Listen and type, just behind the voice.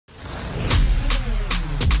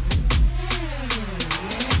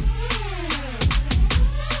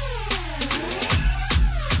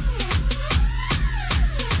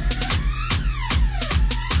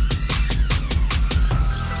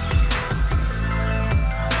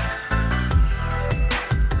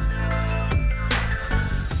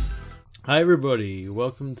Hi everybody,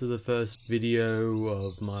 welcome to the first video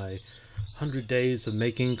of my 100 days of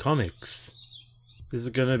making comics. This is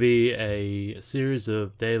going to be a series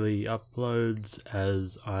of daily uploads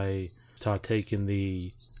as I partake in the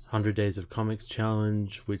 100 days of comics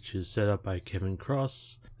challenge, which is set up by Kevin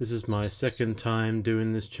Cross. This is my second time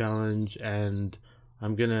doing this challenge, and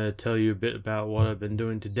I'm going to tell you a bit about what I've been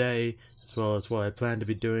doing today, as well as what I plan to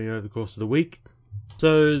be doing over the course of the week.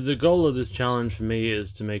 So the goal of this challenge for me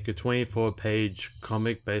is to make a 24-page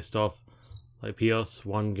comic based off like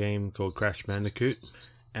PS1 game called Crash Bandicoot,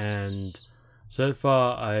 and so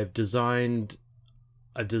far I've designed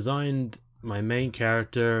my main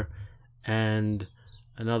character and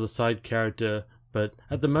another side character, but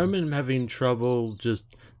at the moment I'm having trouble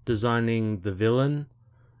just designing the villain,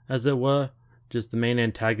 as it were, just the main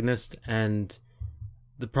antagonist. And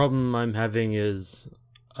the problem I'm having is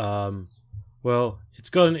well, it's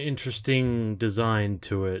got an interesting design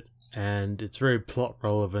to it, and it's very plot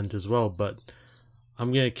relevant as well, but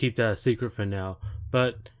I'm going to keep that a secret for now.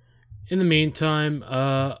 But in the meantime,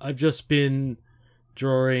 I've just been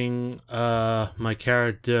drawing my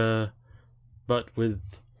character, but with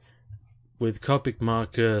Copic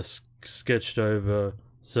marker sketched over,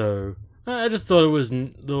 so I just thought it was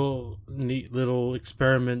a neat little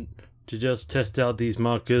experiment to just test out these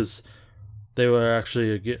markers. They were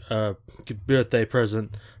actually a birthday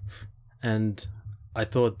present, and I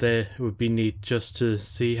thought they would be neat just to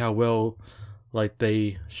see how well like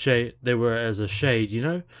they were as a shade, you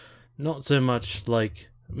know? Not so much like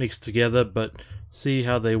mixed together, but see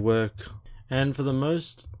how they work. And for the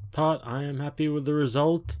most part, I am happy with the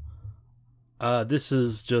result. This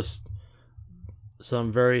is just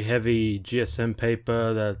some very heavy GSM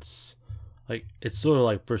paper that's like, it's sort of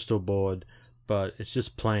like Bristol board, but it's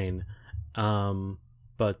just plain.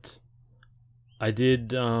 But I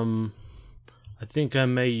did, I think I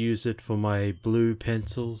may use it for my blue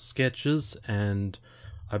pencil sketches, and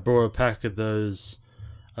I bought a pack of those,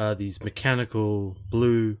 these mechanical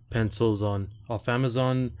blue pencils off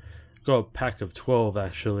Amazon. Got a pack of 12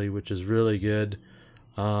 actually, which is really good.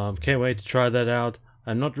 Can't wait to try that out.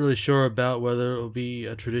 I'm not really sure about whether it'll be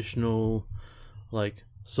a traditional, like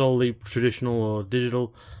solely traditional or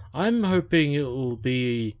digital. I'm hoping it'll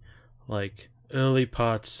be like early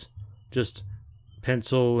parts just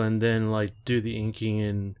pencil and then like do the inking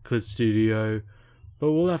in Clip Studio,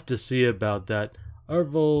 but we'll have to see about that.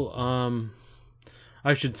 Overall,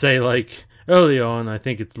 I should say like early on I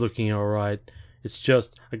think it's looking alright. It's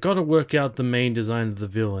just I gotta work out the main design of the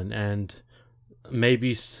villain, and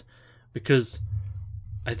maybe because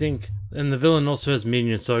I think, and the villain also has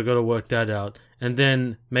minions, so I gotta work that out, and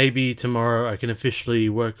then maybe tomorrow I can officially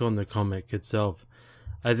work on the comic itself,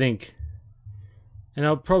 I think. And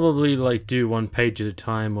I'll probably like do one page at a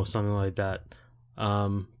time or something like that.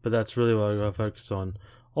 But that's really what I gotta focus on.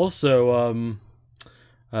 Also,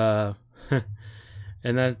 and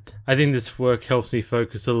that I think this work helps me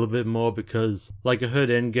focus a little bit more, because like I heard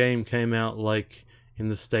Endgame came out like in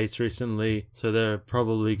the States recently, so there are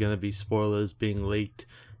probably gonna be spoilers being leaked,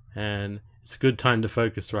 and it's a good time to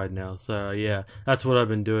focus right now. So yeah, that's what I've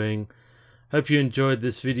been doing. Hope you enjoyed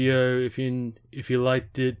this video. If you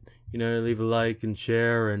liked it, you know, leave a like and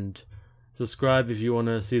share and subscribe if you want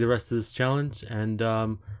to see the rest of this challenge. And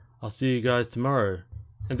I'll see you guys tomorrow.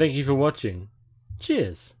 And thank you for watching.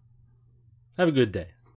 Cheers. Have a good day.